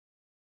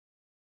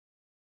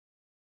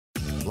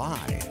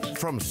Live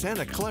from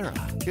Santa Clara,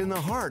 in the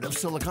heart of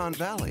Silicon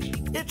Valley,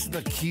 it's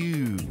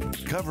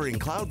theCUBE, covering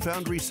Cloud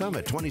Foundry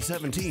Summit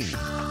 2017.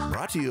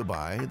 Brought to you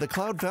by the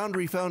Cloud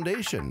Foundry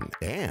Foundation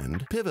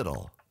and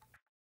Pivotal.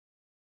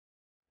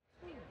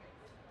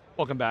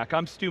 Welcome back.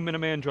 I'm Stu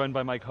Miniman, joined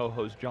by my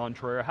co-host John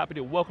Troyer. Happy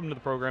to welcome to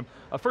the program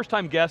a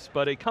first-time guest,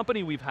 but a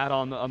company we've had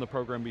on the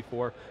program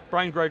before.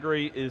 Brian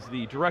Gregory is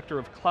the Director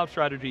of Cloud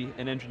Strategy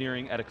and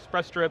Engineering at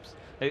Express Scripts.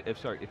 And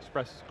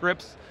Express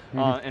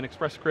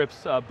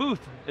Scripts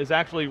booth is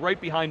actually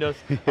right behind us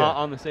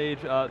on the stage.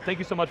 Thank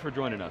you so much for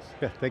joining us.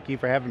 Yeah, thank you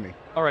for having me.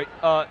 All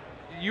right.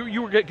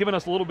 You were giving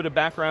us a little bit of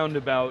background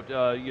about,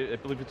 I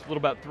believe it's a little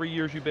about 3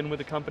 years you've been with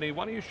the company.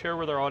 Why don't you share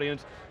with our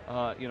audience,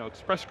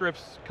 Express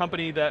Scripts,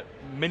 company that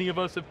many of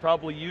us have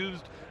probably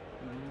used,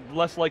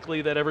 less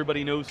likely that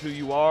everybody knows who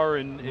you are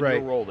and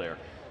your role there.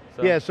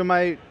 So. Yeah, so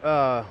my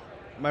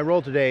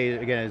role today,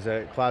 again, is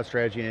a Cloud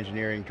Strategy and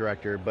Engineering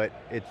Director, but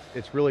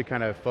it's really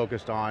kind of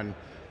focused on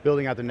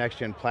building out the next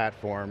gen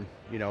platform,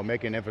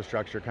 making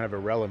infrastructure kind of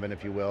irrelevant,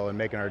 if you will, and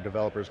making our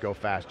developers go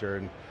faster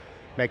and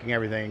making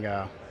everything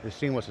as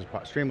seamless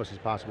as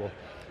possible.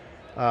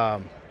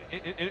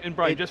 And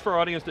Brian, just for our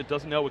audience that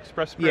doesn't know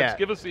Express Scripts,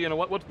 give us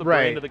what's the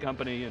brand of the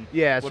company and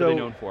what are they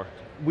known for?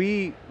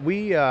 We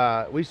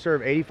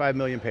serve 85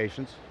 million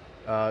patients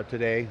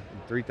today,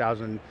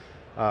 3,000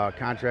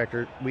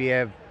 contractors. We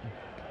have,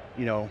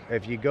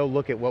 if you go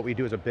look at what we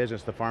do as a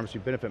business, the pharmacy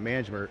benefit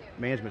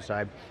management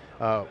side,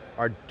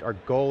 our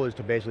goal is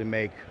to basically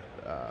make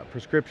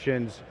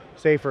prescriptions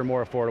safer and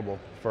more affordable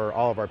for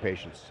all of our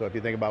patients. So if you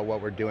think about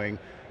what we're doing,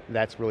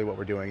 that's really what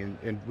we're doing.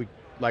 And we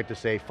like to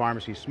say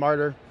pharmacy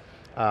smarter.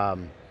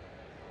 And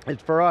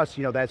for us,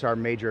 that's our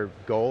major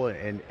goal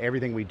in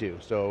everything we do.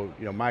 So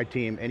my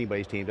team,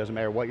 anybody's team, doesn't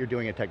matter what you're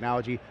doing in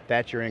technology,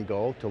 that's your end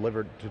goal,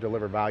 to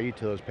deliver value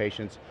to those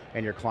patients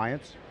and your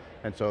clients.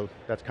 And so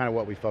that's kind of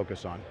what we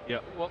focus on. Yeah,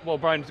 well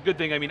Brian, it's a good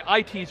thing. I mean,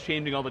 IT's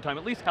changing all the time,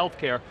 at least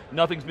healthcare,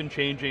 nothing's been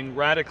changing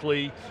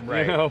radically,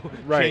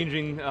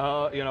 changing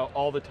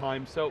all the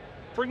time. So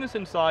bring us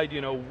inside,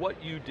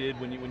 what you did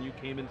when you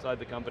came inside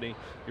the company,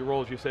 your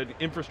role, as you said,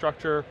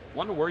 infrastructure,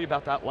 want to worry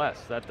about that less.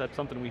 That's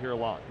something we hear a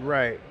lot.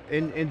 Right,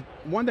 and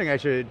one thing I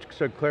should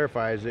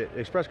clarify is that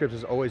Express Scripts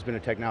has always been a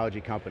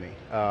technology company.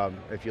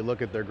 If you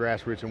look at their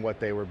grassroots and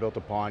what they were built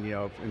upon,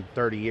 in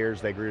 30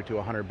 years they grew to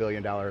a $100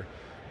 billion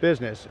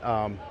business,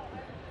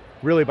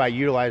 really by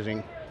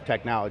utilizing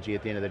technology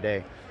at the end of the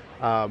day.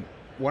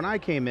 When I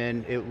came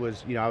in, it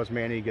was, I was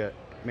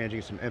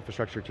managing some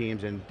infrastructure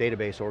teams and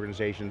database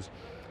organizations,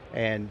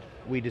 and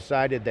we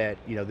decided that,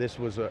 this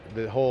was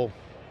the whole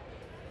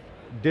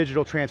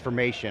digital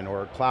transformation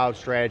or cloud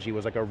strategy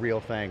was like a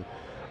real thing.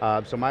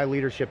 So my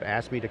leadership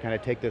asked me to kind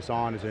of take this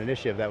on as an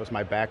initiative. That was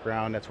my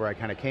background, that's where I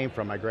kind of came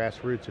from, my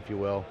grassroots, if you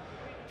will,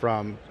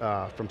 from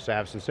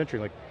SaaS and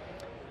CenturyLink.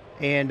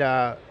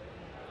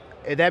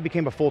 And that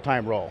became a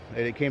full-time role.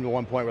 It came to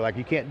one point where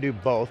you can't do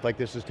both,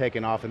 this is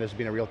taking off and this has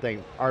been a real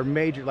thing. Our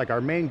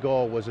main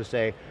goal was to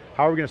say,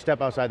 how are we going to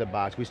step outside the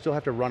box? We still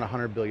have to run a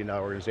 $100 billion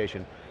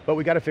organization, but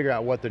we got to figure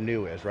out what the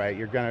new is, right?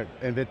 You're going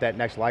to invent that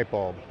next light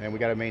bulb and we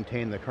got to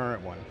maintain the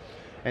current one.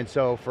 And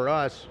so for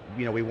us,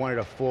 we wanted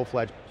a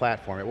full-fledged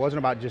platform. It wasn't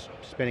about just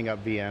spinning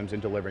up VMs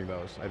and delivering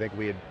those. I think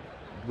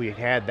we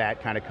had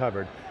that kind of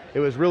covered. It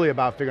was really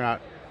about figuring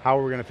out how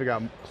we're going to figure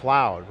out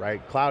cloud,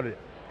 right? Cloud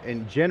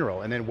in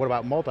general, and then what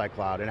about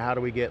multi-cloud, and how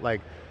do we get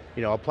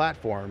a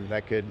platform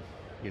that could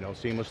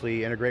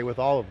seamlessly integrate with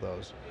all of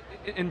those.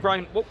 And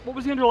Brian, what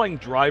was the underlying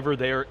driver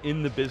there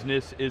in the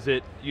business? Is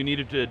it you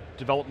needed to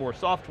develop more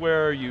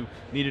software, you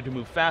needed to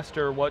move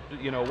faster? What's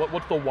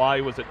the why?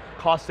 Was it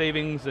cost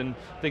savings and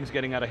things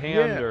getting out of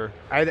hand? Or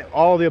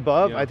all of the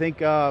above.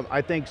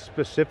 I think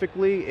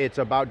specifically it's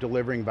about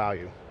delivering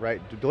value,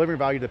 right? Delivering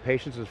value to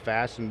patients as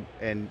fast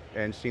and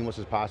seamless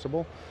as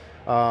possible.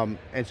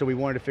 And so we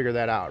wanted to figure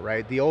that out,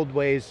 right? The old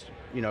ways,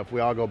 if we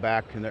all go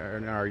back in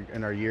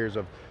our years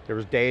of, there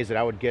was days that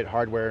I would get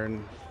hardware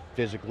and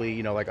physically,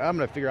 I'm going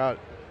to figure out,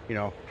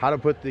 how to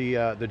put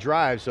the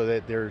drive so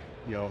that they're,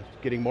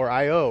 getting more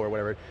I/O or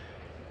whatever.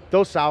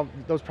 Those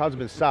problems have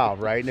been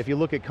solved, right? And if you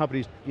look at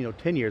companies,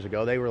 10 years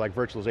ago, they were like,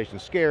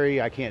 virtualization's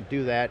scary, I can't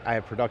do that, I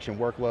have production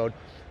workload.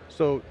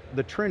 So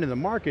the trend in the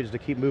market is to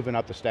keep moving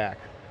up the stack.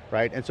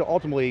 Right, and so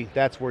ultimately,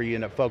 that's where you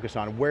end up focused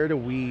on, where do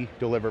we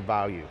deliver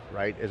value,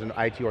 right, as an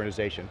IT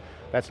organization?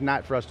 That's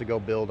not for us to go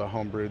build a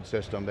homebrewed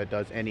system that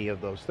does any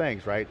of those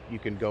things, right? You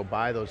can go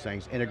buy those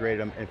things, integrate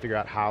them, and figure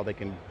out how they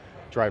can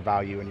drive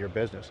value in your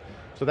business.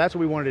 So that's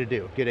what we wanted to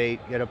do, get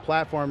a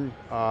platform.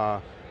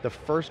 The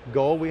first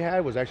goal we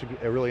had was actually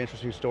a really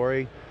interesting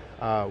story.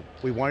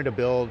 We wanted to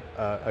build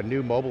a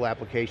new mobile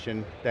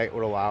application that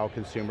would allow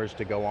consumers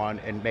to go on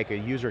and make a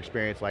user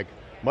experience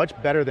much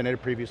better than it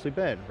had previously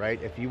been, right?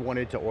 If you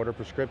wanted to order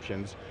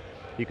prescriptions,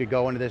 you could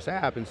go into this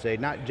app and say,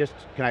 not just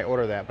can I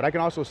order that, but I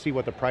can also see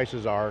what the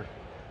prices are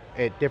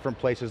at different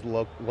places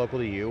local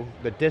to you,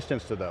 the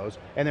distance to those,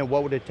 and then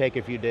what would it take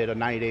if you did a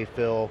 90-day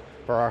fill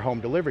for our home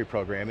delivery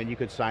program, and you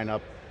could sign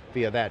up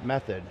via that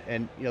method.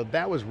 And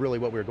that was really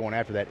what we were going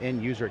after, that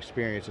end user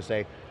experience, to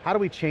say, how do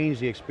we change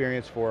the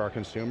experience for our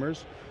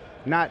consumers?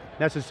 Not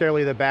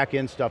necessarily the back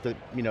end stuff that,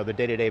 the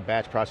day-to-day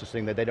batch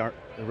processing that they don't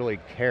really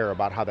care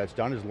about how that's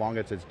done, as long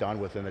as it's done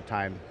within the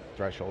time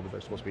threshold that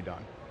it's supposed to be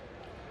done.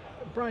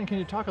 Brian, can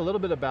you talk a little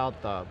bit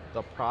about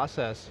the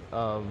process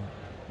of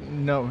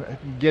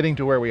getting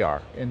to where we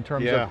are, in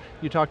terms of,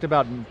 you talked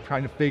about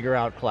trying to figure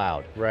out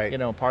cloud. Right.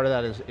 Part of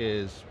that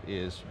is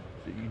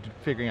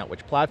figuring out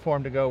which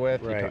platform to go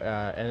with, right.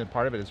 And then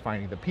part of it is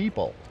finding the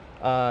people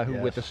who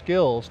Yes. with the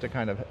skills to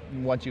kind of,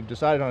 once you've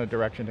decided on a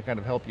direction, to kind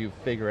of help you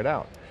figure it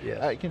out. Yes.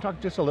 Can you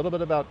talk just a little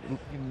bit about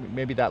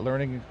maybe that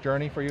learning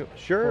journey for you?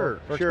 Sure,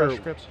 for sure.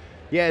 Express Scripts?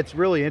 Yeah, it's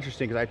really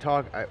interesting,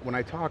 because when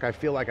I talk, I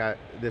feel like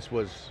this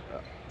was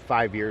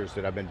 5 years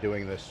that I've been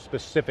doing this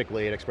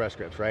specifically at Express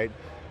Scripts, right?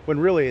 When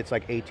really it's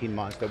like 18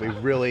 months that we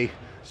really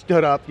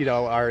stood up,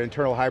 our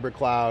internal hybrid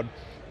cloud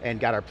and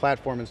got our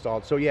platform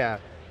installed. So yeah,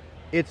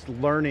 it's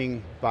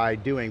learning by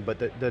doing, but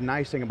the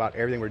nice thing about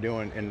everything we're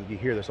doing, and you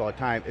hear this all the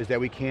time, is that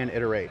we can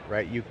iterate,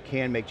 right? You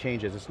can make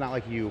changes. It's not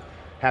like you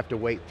have to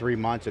wait 3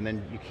 months and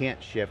then you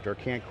can't shift or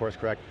can't course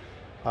correct.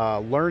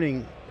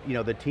 Learning,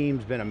 the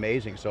team's been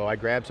amazing. So I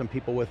grabbed some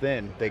people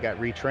within, they got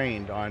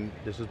retrained on,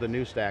 this is the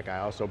new stack. I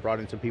also brought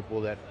in some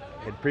people that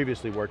had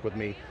previously worked with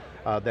me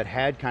that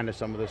had kind of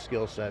some of the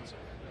skill sets.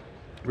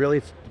 Really,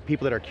 it's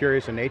people that are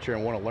curious in nature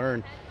and want to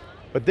learn.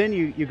 But then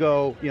you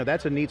go,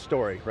 that's a neat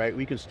story, right?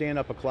 We can stand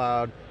up a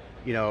cloud,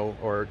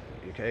 or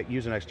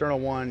use an external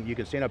one, you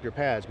can stand up your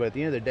pads, but at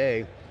the end of the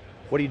day,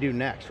 what do you do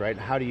next, right?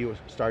 How do you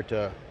start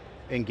to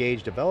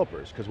engage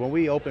developers? Because when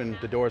we opened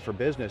the doors for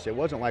business, it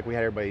wasn't like we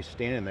had everybody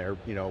standing there,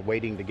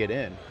 waiting to get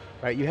in,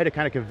 right? You had to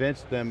kind of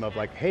convince them of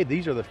like, hey,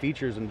 these are the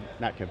features, and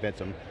not convince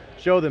them,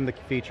 show them the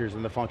features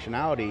and the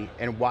functionality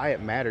and why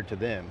it mattered to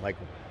them. Like,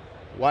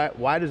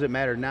 why does it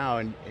matter now?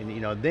 And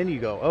then you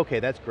go,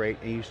 okay, that's great,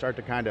 and you start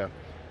to kind of,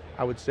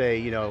 I would say,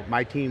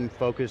 my team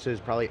focuses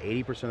probably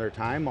 80% of their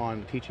time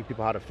on teaching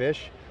people how to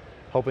fish,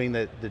 hoping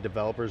that the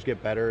developers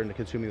get better into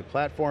consuming the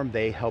platform,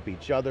 they help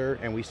each other,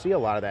 and we see a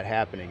lot of that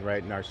happening,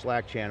 right, in our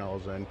Slack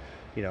channels and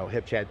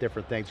HipChat,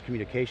 different things,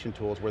 communication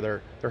tools where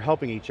they're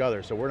helping each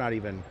other, so we're not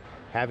even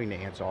having to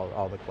answer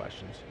all the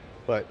questions.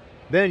 But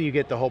then you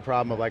get the whole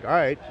problem of like, all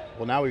right,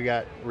 well now we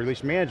got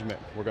release management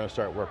we're going to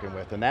start working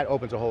with, and that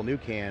opens a whole new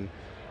can,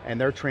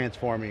 and they're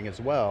transforming as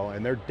well,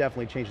 and they're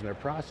definitely changing their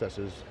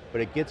processes,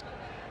 but it gets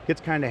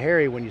kind of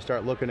hairy when you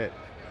start looking at,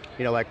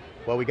 like,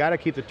 well, we got to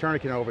keep the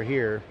tourniquet over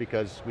here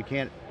because we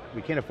can't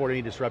afford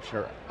any disruption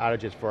or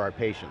outages for our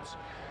patients.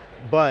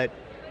 But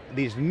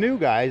these new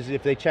guys,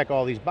 if they check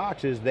all these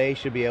boxes, they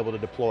should be able to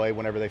deploy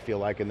whenever they feel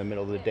like in the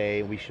middle of the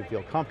day, and we should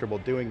feel comfortable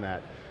doing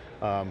that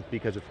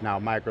because it's now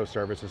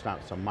microservice, it's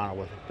not some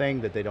monolithic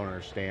thing that they don't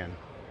understand.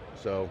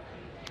 So.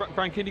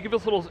 Brian, can you give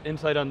us a little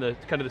insight on the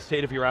kind of the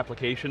state of your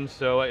applications?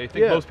 So I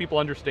think most people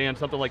understand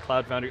something like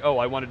Cloud Foundry,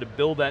 I wanted to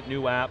build that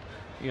new app,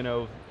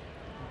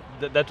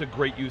 that's a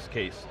great use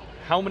case.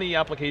 How many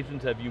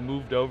applications have you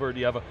moved over? Do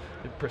you have a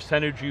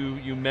percentage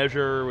you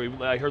measure?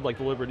 I heard like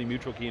the Liberty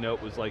Mutual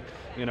keynote was like,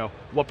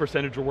 what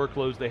percentage of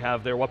workloads they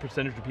have there, what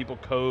percentage of people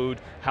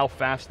code, how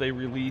fast they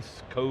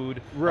release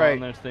code on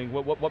this thing.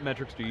 What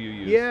metrics do you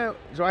use? Yeah,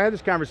 so I had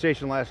this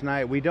conversation last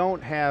night. We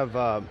don't have,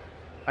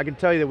 I can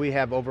tell you that we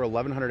have over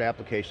 1,100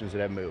 applications that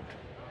have moved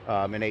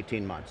in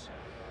 18 months.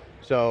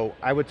 So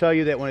I would tell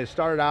you that when it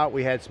started out,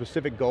 we had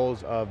specific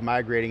goals of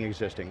migrating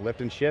existing, lift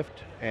and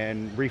shift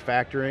and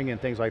refactoring and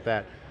things like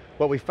that.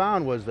 What we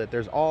found was that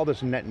there's all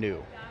this net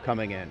new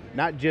coming in.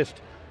 Not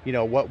just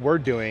what we're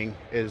doing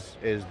is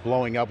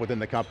blowing up within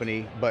the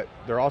company, but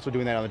they're also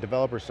doing that on the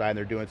developer side, and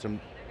they're doing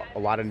a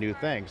lot of new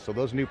things. So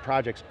those new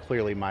projects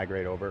clearly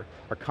migrate over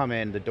or come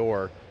in the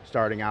door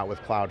starting out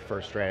with cloud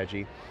first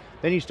strategy.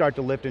 Then you start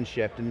to lift and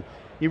shift, and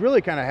you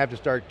really kind of have to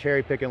start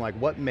cherry picking like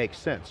what makes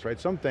sense, right?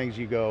 Some things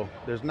you go,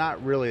 there's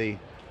not really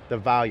the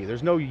value.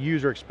 There's no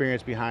user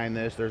experience behind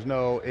this.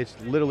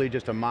 It's literally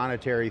just a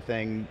monetary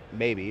thing,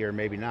 maybe or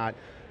maybe not,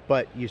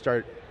 but you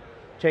start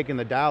taking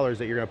the dollars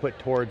that you're going to put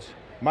towards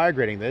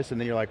migrating this, and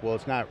then you're like, well,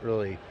 it's not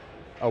really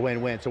a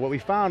win-win. So what we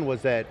found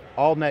was that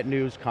all net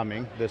new's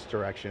coming this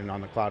direction on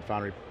the Cloud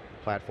Foundry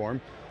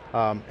platform,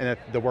 and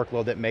the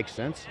workload that makes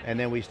sense, and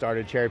then we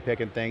started cherry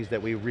picking things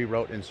that we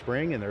rewrote in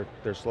spring, and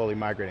they're slowly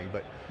migrating.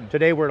 But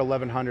today we're at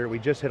 1,100, we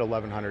just hit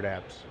 1,100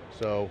 apps,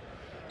 so,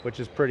 which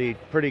is pretty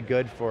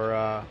good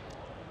for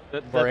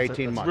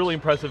 18 months. That's really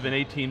impressive in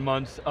 18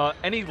 months.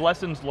 Any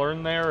lessons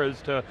learned there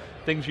as to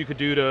things you could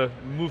do to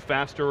move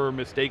faster, or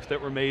mistakes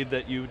that were made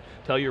that you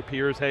tell your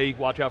peers, hey,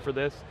 watch out for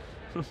this?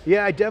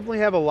 Yeah, I definitely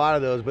have a lot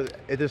of those, but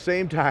at the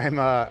same time,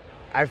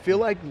 I feel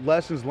like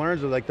lessons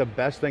learned are like the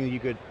best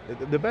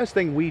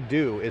thing we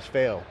do is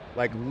fail,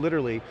 like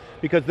literally,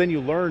 because then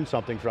you learn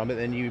something from it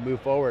and you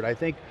move forward. I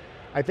think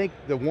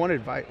the one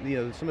advice,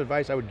 some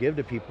advice I would give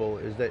to people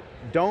is that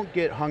don't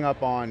get hung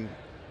up on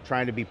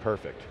trying to be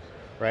perfect,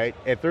 right?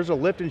 If there's a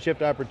lift and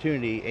shift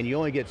opportunity and you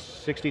only get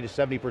 60 to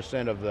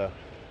 70% of the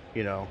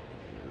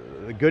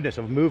goodness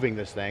of moving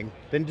this thing,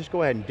 then just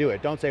go ahead and do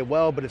it. Don't say,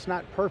 well, but it's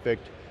not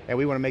perfect, and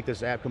we want to make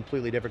this app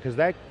completely different,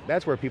 because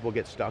that's where people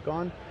get stuck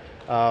on.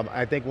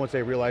 I think once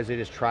they realize they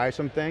just try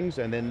some things,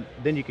 and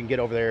then you can get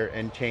over there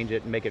and change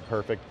it and make it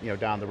perfect,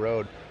 down the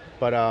road.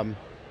 But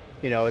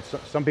it's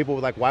some people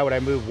were like, why would I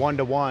move one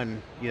to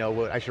one?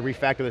 I should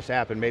refactor this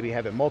app and maybe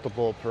have it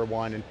multiple per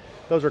one. And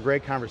those are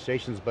great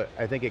conversations, but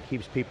I think it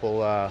keeps people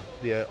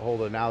the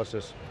whole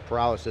analysis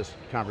paralysis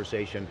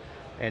conversation.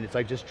 And it's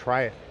like, just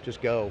try it,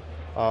 just go.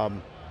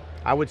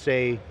 I would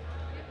say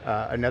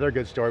another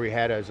good story we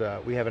had is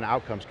we have an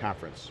outcomes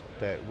conference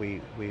that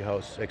we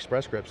host,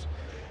 Express Scripts.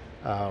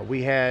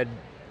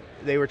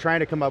 They were trying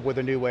to come up with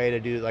a new way to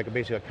do like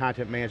basically a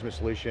content management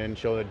solution,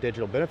 show a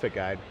digital benefit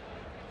guide.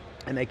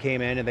 And they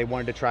came in and they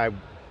wanted to try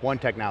one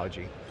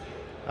technology.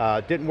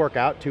 Didn't work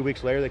out. 2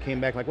 weeks later they came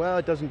back like, well,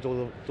 it doesn't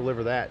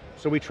deliver that.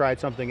 So we tried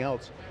something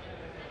else.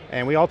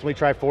 And we ultimately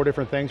tried 4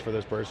 different things for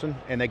this person,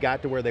 and they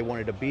got to where they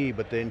wanted to be,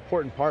 but the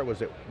important part was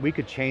that we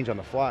could change on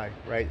the fly,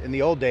 right? In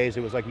the old days,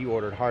 it was like you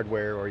ordered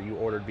hardware or you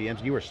ordered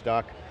VMs, you were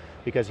stuck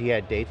because he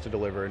had dates to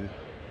deliver, and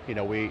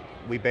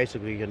we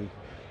basically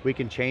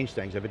can change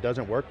things. If it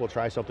doesn't work, we'll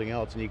try something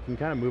else, and you can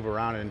kind of move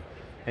around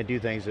and do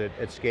things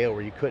at scale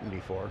where you couldn't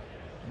before.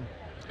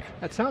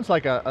 That sounds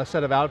like a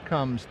set of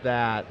outcomes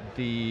that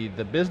the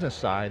business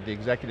side, the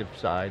executive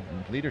side,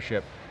 and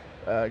leadership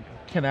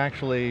can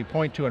actually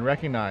point to and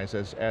recognize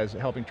as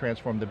helping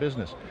transform the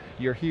business.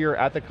 You're here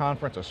at the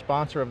conference, a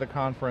sponsor of the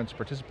conference,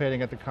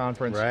 participating at the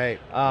conference. Right.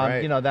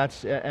 Right.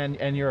 That's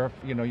and you're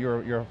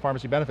a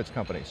pharmacy benefits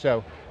company.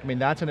 So I mean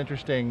that's an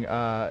interesting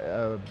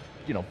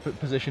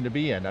position to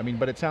be in. I mean,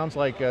 but it sounds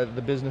like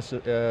the business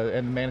and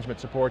the management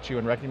supports you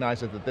and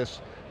recognizes that this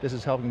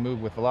is helping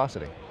move with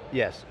velocity.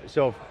 Yes.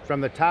 So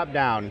from the top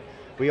down,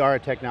 we are a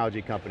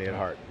technology company at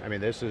heart. I mean,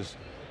 this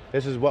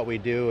is what we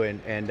do,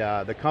 and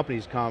the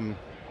company's come,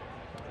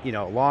 a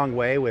long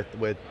way with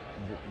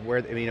where,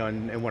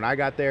 and when I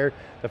got there,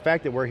 the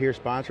fact that we're here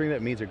sponsoring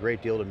that means a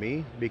great deal to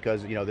me,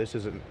 because this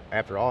isn't,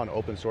 after all, an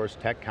open source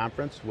tech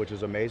conference, which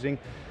is amazing.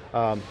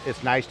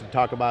 It's nice to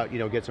talk about,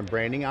 get some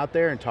branding out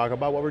there and talk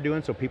about what we're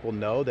doing so people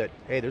know that,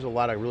 hey, there's a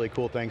lot of really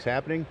cool things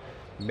happening.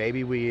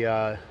 Maybe we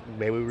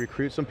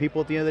recruit some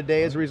people at the end of the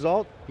day as a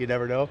result, you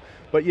never know.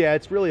 But yeah,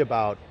 it's really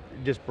about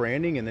just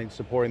branding and then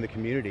supporting the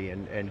community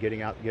and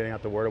getting out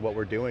the word of what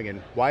we're doing and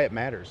why it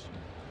matters.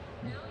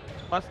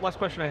 Last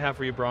question I have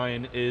for you,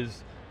 Brian,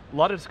 is a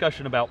lot of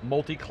discussion about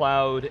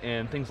multi-cloud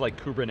and things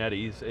like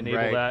Kubernetes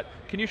enable that.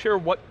 Can you share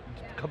what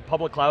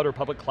public cloud or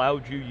public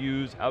cloud you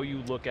use, how you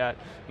look at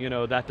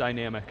that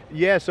dynamic?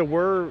 Yeah, so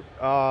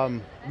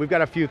we've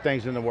got a few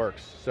things in the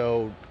works.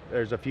 So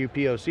there's a few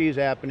POCs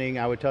happening.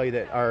 I would tell you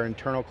that our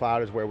internal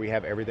cloud is where we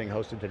have everything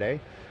hosted today.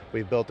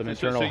 We've built an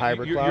internal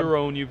hybrid cloud. Your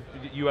own,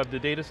 you have the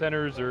data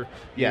centers, or?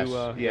 Yes,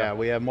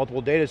 we have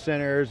multiple data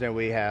centers, and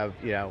we have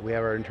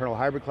our internal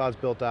hybrid clouds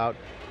built out.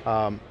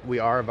 We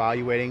are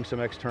evaluating some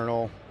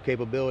external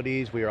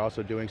capabilities. We are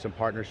also doing some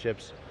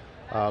partnerships.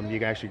 You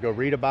can actually go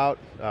read about,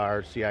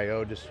 our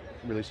CIO just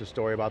released a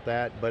story about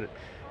that. But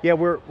yeah,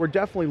 we're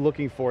definitely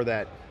looking for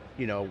that,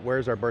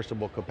 where's our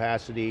burstable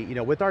capacity?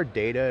 With our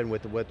data and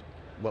with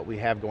what we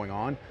have going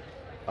on,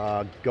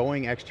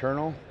 going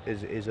external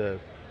is a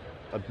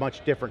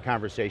much different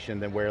conversation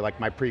than where, like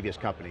my previous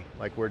company,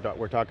 like we're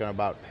talking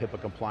about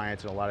HIPAA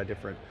compliance and a lot of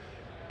different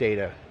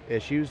data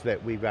issues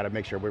that we've got to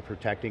make sure we're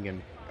protecting,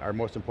 and our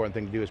most important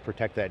thing to do is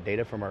protect that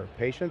data from our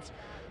patients.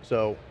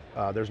 So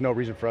there's no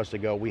reason for us to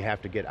go, we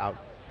have to get out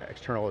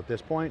external at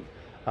this point,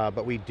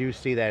 but we do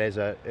see that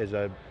as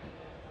a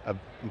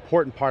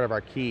important part of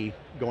our key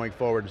going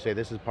forward, to say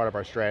this is part of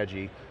our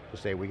strategy, to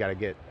say we got to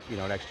get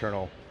an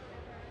external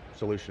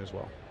solution as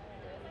well.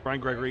 Brian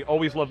Gregory,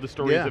 always love the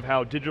stories of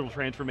how digital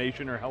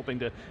transformation are helping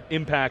to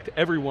impact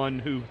everyone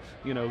who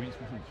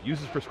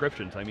uses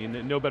prescriptions. I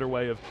mean, no better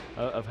way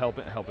of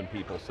helping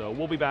people. So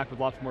we'll be back with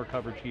lots more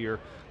coverage here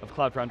of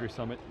Cloud Foundry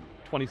Summit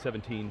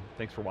 2017.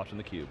 Thanks for watching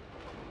theCUBE.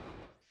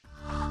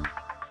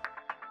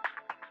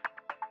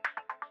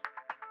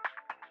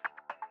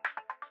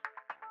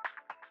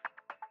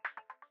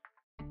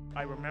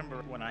 I remember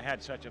when I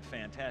had such a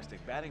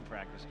fantastic batting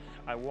practice,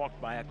 I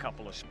walked by a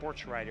couple of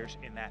sports writers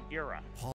in that era.